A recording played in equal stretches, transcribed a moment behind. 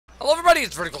everybody,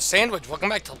 it's Vertical Sandwich. Welcome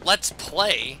back to Let's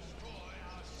Play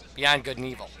Beyond Good and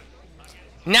Evil.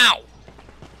 Now,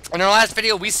 in our last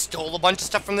video, we stole a bunch of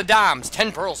stuff from the Doms.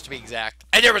 10 pearls, to be exact.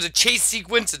 And there was a chase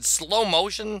sequence in slow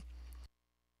motion.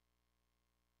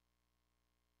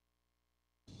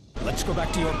 Let's go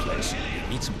back to your place.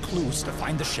 We need some clues to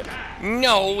find the ship.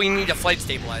 No, we need a flight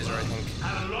stabilizer, I think.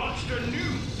 Have launched a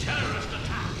new terrorist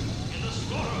attack in the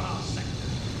slaughterhouse sector.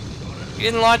 We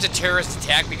didn't launch a terrorist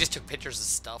attack, we just took pictures of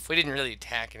stuff. We didn't really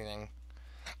attack anything.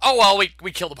 Oh well,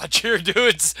 we killed a bunch of your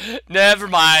dudes. Never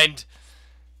mind.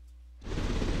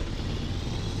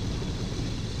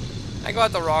 I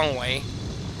got the wrong way.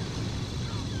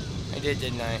 I did,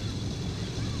 didn't I?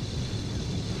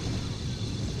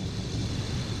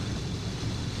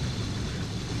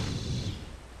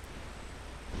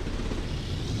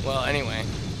 Well, anyway.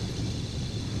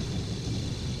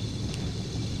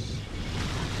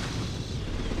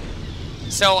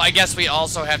 So, I guess we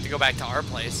also have to go back to our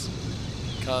place.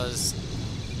 Because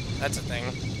that's a thing.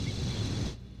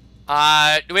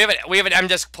 We have an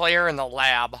M-Disc player in the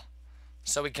lab.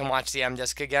 So we can watch the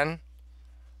M-Disc again.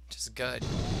 Which is good.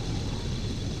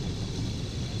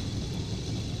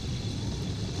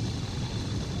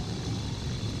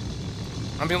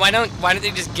 I mean, why don't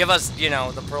they just give us, you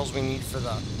know, the pearls we need for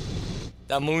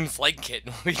the moon flight kit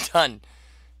and we'll be done.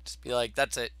 Just be like,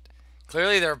 that's it.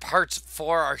 Clearly there are parts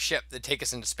for our ship that take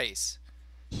us into space.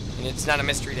 And it's not a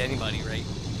mystery to anybody, right?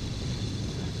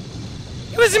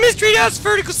 It was a mystery to us,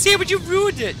 Vertical Sandwich, you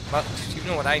ruined it! Well, you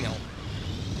know what I know.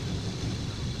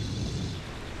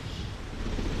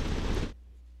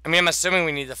 I mean, I'm assuming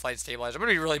we need the flight stabilizer. I'm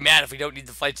gonna be really mad if we don't need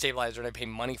the flight stabilizer and I pay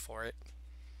money for it.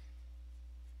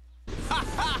 Ha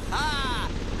ha ha!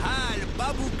 Hal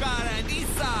Babukar and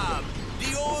Isam,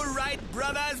 the all right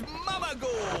brothers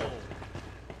Mamago!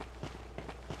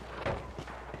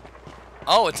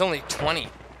 Oh, it's only 20.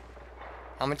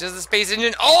 How much is the space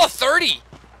engine? Oh, 30!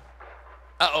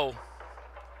 Uh-oh.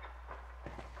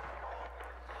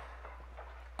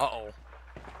 Uh-oh.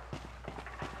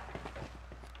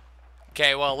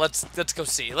 Okay, well, let's go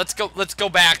see. Let's go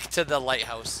back to the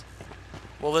lighthouse.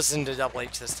 We'll listen to Double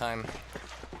H this time.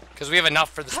 Because we have enough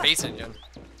for the space engine.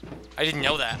 I didn't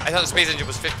know that. I thought the space engine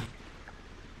was 50.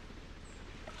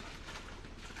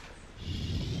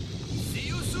 See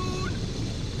you soon!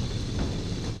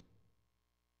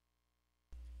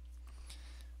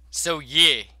 So,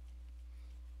 yeah.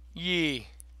 Yeah.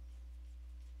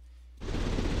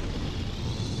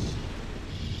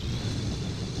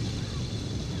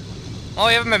 Oh,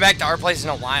 we haven't been back to our place in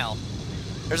a while.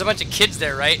 There's a bunch of kids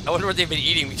there, right? I wonder what they've been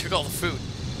eating. We took all the food.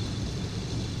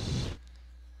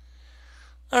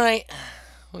 Alright,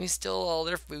 we stole all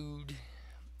their food.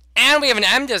 And we have an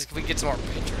M-Disc if we get some more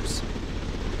pictures.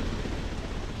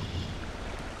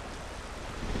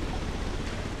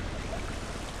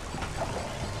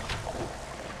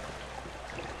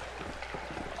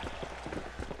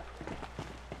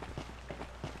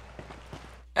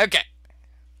 Okay.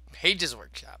 Page's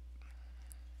workshop.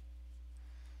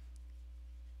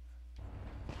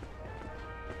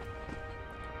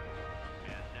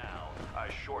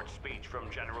 Short speech from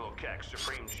General Keck,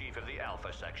 Supreme Chief of the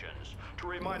Alpha Sections, to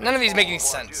remind none of these us making of our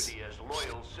sense. duty as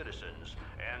loyal citizens,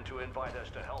 and to invite us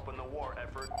to help in the war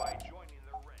effort by joining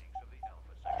the ranks of the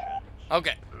Alpha Sections.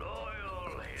 Okay.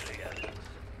 Loyal aliens.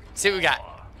 See what we got.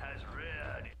 Has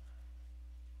read.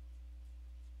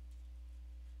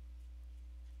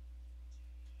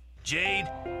 Jade,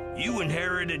 you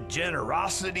inherited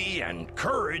generosity and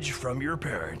courage from your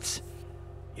parents.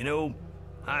 You know,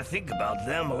 I think about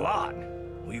them a lot.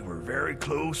 We were very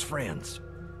close friends.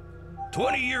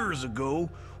 20 years ago,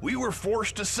 we were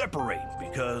forced to separate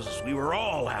because we were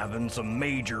all having some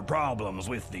major problems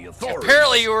with the authorities.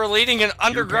 Apparently you were leading an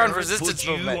underground Your parents resistance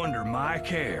put movement. you under my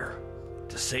care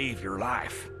to save your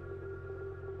life.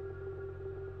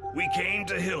 We came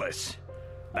to Hillis.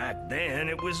 Back then,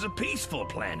 it was a peaceful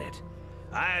planet.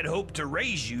 I had hoped to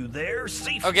raise you there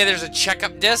safely. Okay, there's a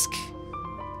checkup disc.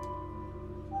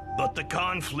 But the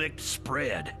conflict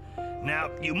spread.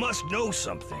 Now, you must know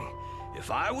something.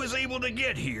 If I was able to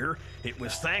get here, it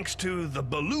was thanks to the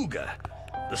Beluga,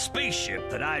 the spaceship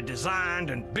that I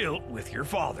designed and built with your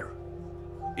father.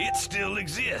 It still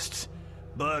exists,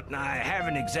 but I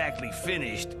haven't exactly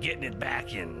finished getting it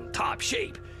back in top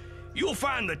shape. You'll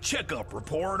find the checkup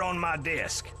report on my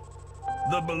desk.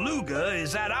 The Beluga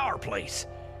is at our place.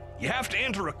 You have to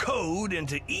enter a code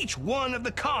into each one of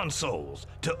the consoles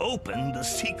to open the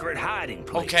secret hiding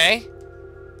place. Okay.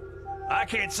 I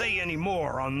can't say any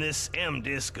more on this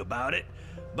M-Disc about it,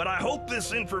 but I hope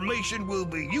this information will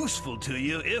be useful to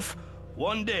you if,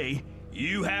 one day,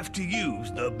 you have to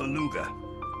use the Beluga.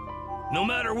 No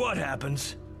matter what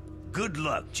happens, good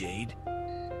luck, Jade.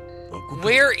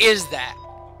 Where is that?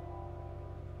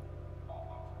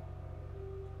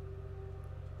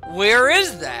 Where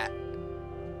is that?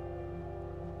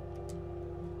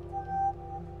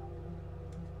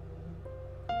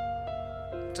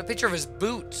 It's a picture of his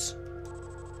boots.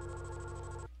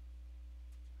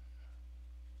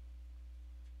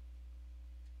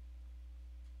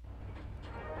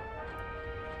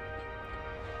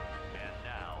 And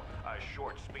now, a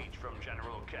short speech from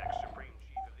General Keck, Supreme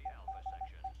Chief of the Alpha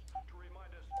Sections, to remind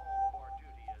us all of our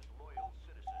duty as loyal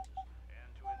citizens, and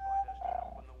to invite us to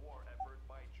help in the war effort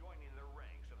by joining the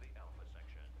ranks of the Alpha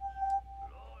Sections.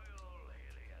 Loyal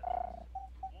aliens,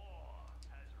 war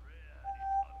has reared its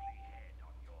ugly head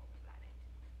on your planet.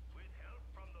 With help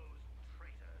from those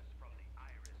traitors from the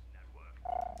Iris Network,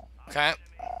 Okay.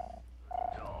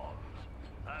 dogs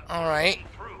have Alright.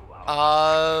 through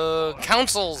our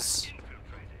Councils.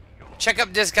 infiltrated your Check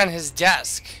up disc on his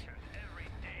desk. every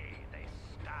day they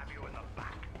stab you in the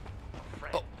back. A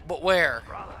friend, But where?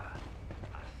 brother, a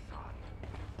son.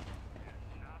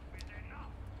 Enough is enough.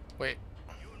 Wait.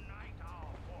 Unite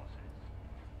our forces.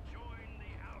 Join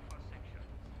the Alpha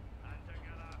Sections. And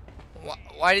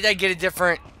together, Why did I get a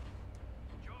different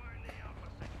join the Alpha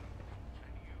Sections.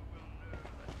 And you will know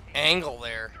the angle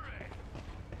there? secret.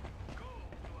 Go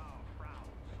to our proud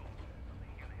soldiers of the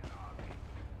Alien Army.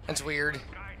 That's weird.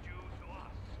 Guide you to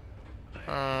us.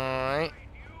 Alright. Guide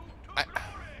you to I- glory.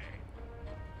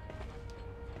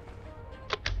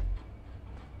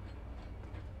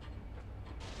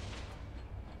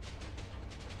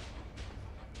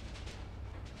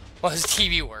 Well, his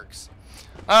TV works.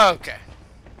 Okay.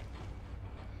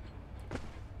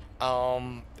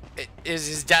 Is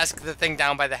his desk the thing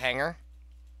down by the hangar?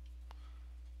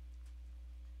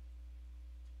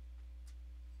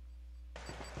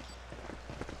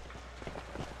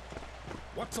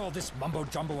 What's all this mumbo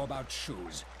jumbo about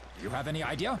shoes? Do you have any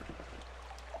idea?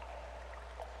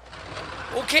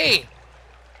 Okay.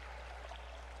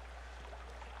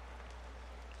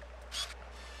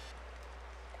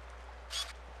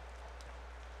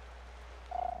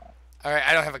 Alright,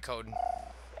 I don't have a code.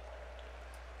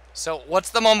 So, what's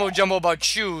the mumbo jumbo about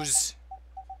shoes?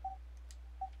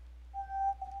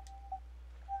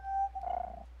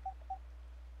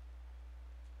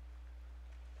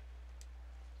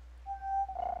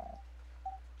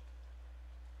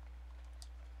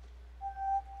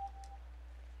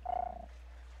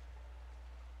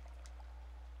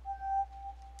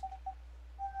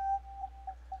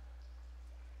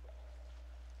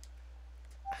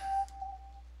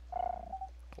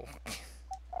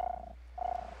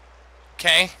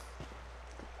 Okay.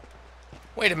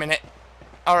 Wait a minute.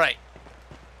 Alright.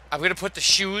 I'm gonna put the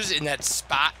shoes in that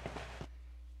spot.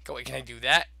 Go, wait, can I do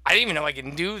that? I didn't even know I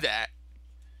can do that.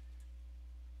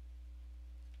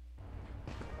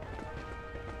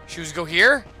 Shoes go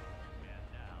here? And now, a short speech from General Keck,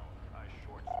 Supreme Chief of the Alpha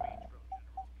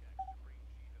Section, to remind us all of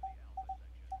our duty as loyal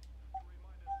citizens,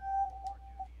 and to invite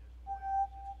us to help in the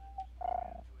war effort by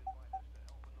joining the ranks of the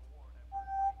Alpha Section.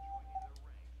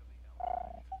 Loyal aliens,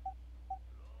 war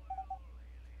has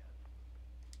reared its ugly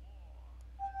head on your planet. With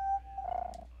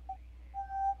help from those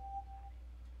traitors from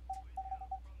the Iris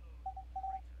Network, our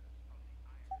enemy, the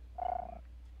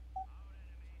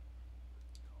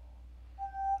dogs, have broken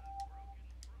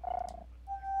through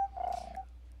to protect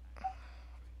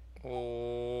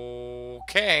your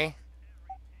Okay.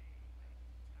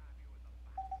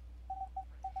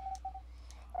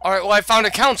 Alright, well, I found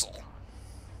a council.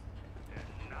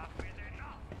 enough is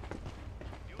enough.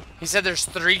 He said there's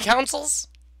 3 councils?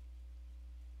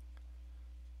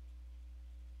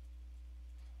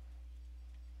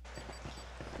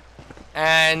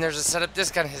 And there's a setup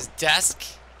disk on his desk.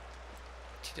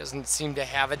 He doesn't seem to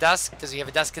have a desk. Does he have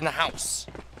a desk in the house?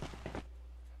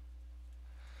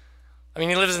 I mean,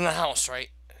 he lives in the house, right?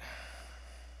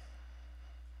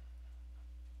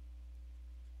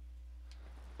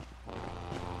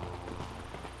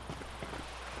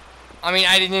 I mean,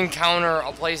 I didn't encounter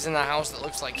a place in the house that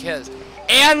looks like his.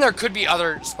 And there could be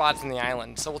other spots in the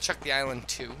island, so we'll check the island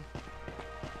too.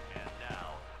 And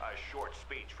now, a short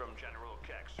speech from General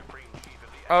Keck, Supreme Chief of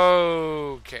the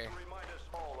Okay. to remind us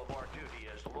all of our duty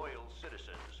as loyal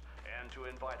citizens, and to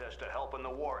invite us to help in the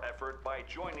war effort by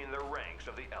joining the ranks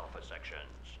of the Alpha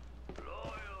Sections.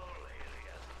 Loyal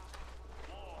aliens,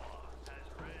 war has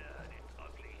reared its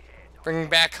ugly head on Bringing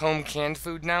back home canned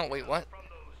food now? Wait, what? from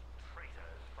those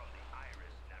traitors from the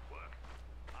Iris Network.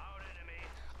 Our enemy,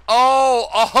 Oh,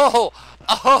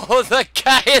 the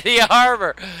guy at the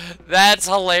harbor. That's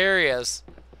hilarious.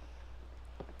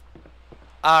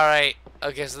 Alright.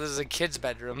 Okay, so this is a kid's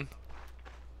bedroom.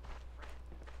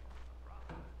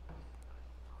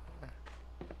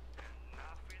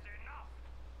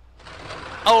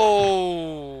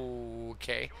 Oh,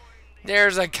 okay.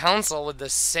 There's a council with the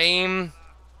same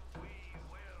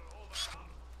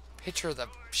picture of the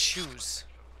shoes.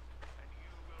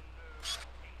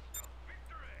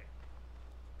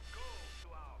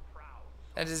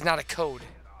 That is not a code.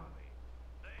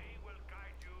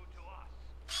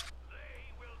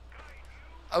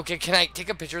 Okay, can I take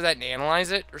a picture of that and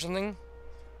analyze it or something?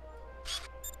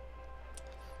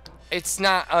 It's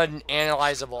not an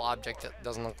analyzable object, it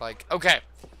doesn't look like. Okay.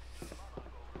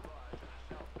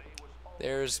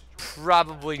 There's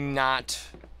probably not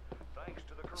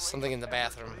something in the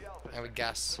bathroom, I would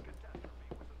guess.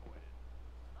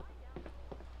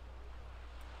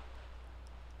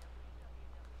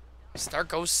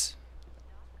 Starkos.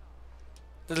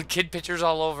 Little kid pictures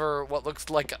all over what looks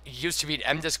like used to be an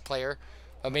M-disc player,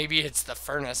 but maybe it's the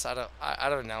furnace. I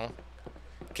don't know.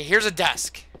 Okay, here's a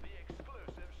desk,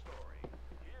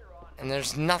 and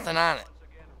there's nothing on it.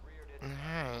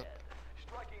 Alright.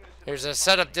 There's a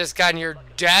setup disk on your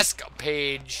desk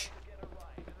page.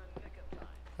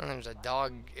 And there's a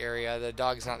dog area. The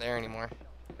dog's not there anymore.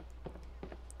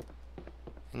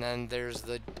 And then there's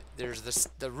the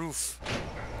roof.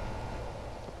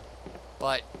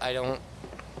 But I don't.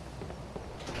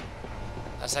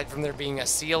 Aside from there being a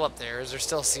seal up there, is there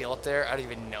still a seal up there? I don't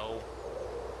even know.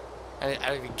 I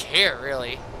don't even care,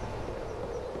 really.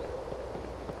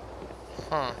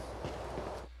 Huh.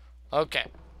 Okay.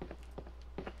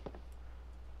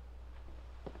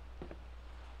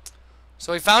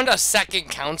 So we found a second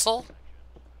council.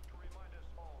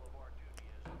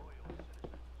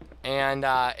 And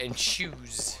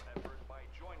shoes.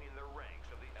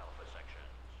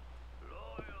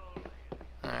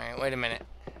 Alright, wait a minute.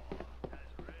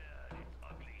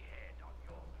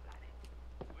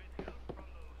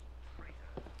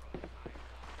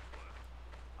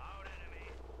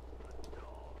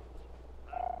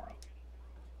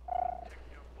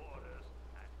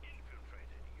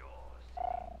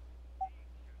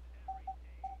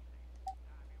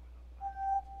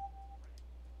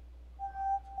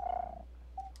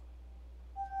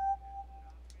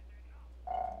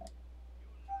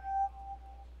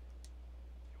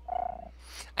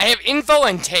 I have info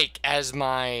and take as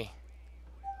my...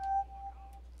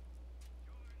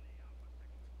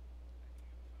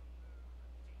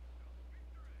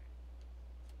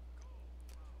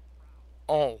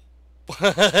 Oh.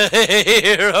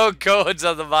 Hero codes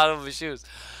on the bottom of the shoes.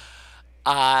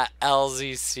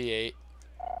 LZC8.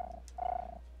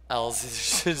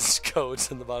 There's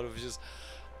codes on the bottom of the shoes.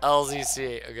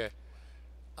 LZC8, okay.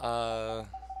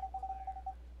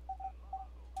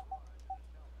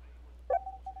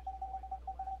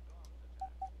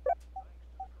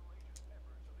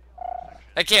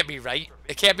 That can't be right.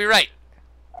 It can't be right.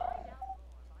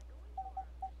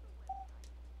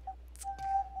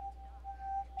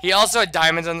 He also had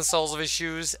diamonds on the soles of his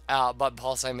shoes, but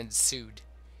Paul Simon sued.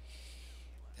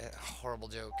 Horrible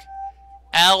joke.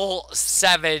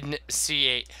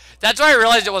 L7C8. That's why I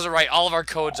realized it wasn't right. All of our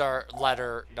codes are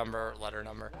letter number.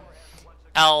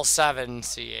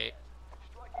 L7C8.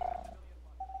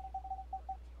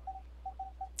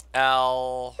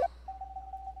 L...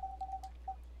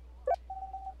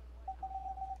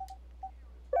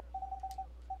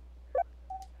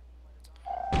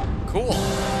 Cool.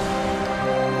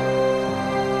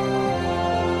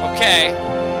 Okay.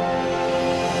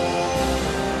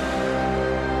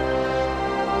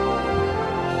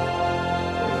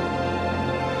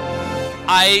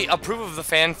 I approve of the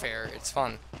fanfare. It's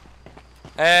fun.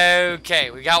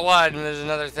 Okay, we got one. There's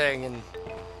another thing, and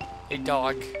a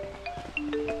dog.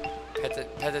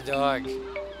 Pet the dog.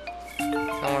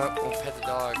 I want to pet the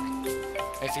dog.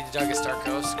 I feed the dog a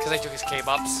Starkos because I took his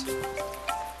K-Bups.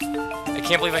 I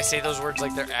can't believe I say those words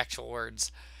like they're actual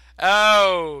words.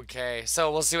 Okay,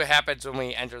 so we'll see what happens when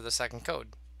we enter the second code.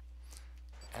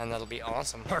 And that'll be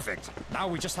awesome. Perfect. Now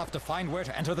we just have to find where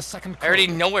to enter the second code. I already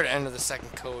know where to enter the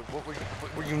second code. What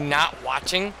were you not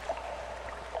watching?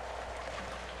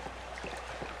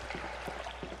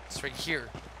 It's right here.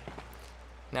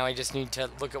 Now I just need to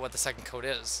look at what the second code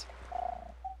is.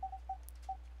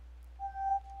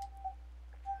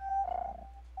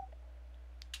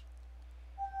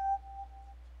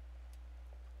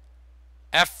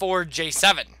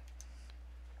 F4J7.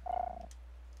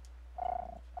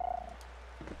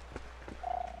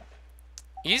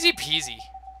 Easy peasy.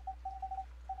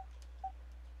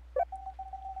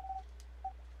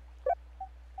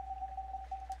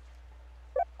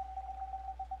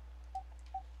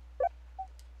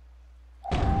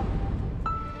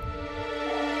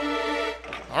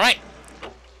 All right.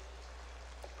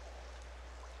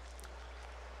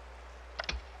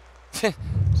 So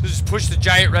just push the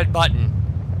giant red button.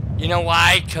 You know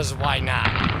why? Because why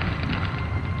not?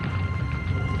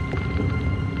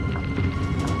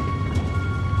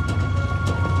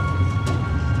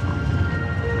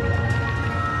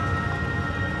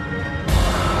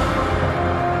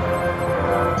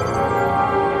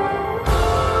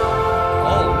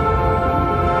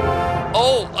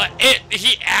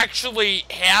 He actually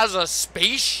has a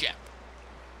spaceship.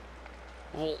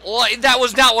 Well, that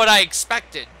was not what I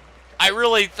expected. I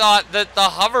really thought that the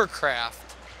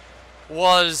hovercraft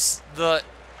was the...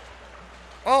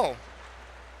 Oh.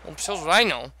 Well, shows what I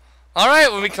know.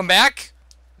 Alright, when we come back,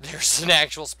 there's an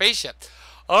actual spaceship.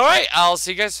 Alright, I'll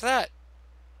see you guys for that.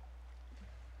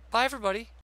 Bye, everybody.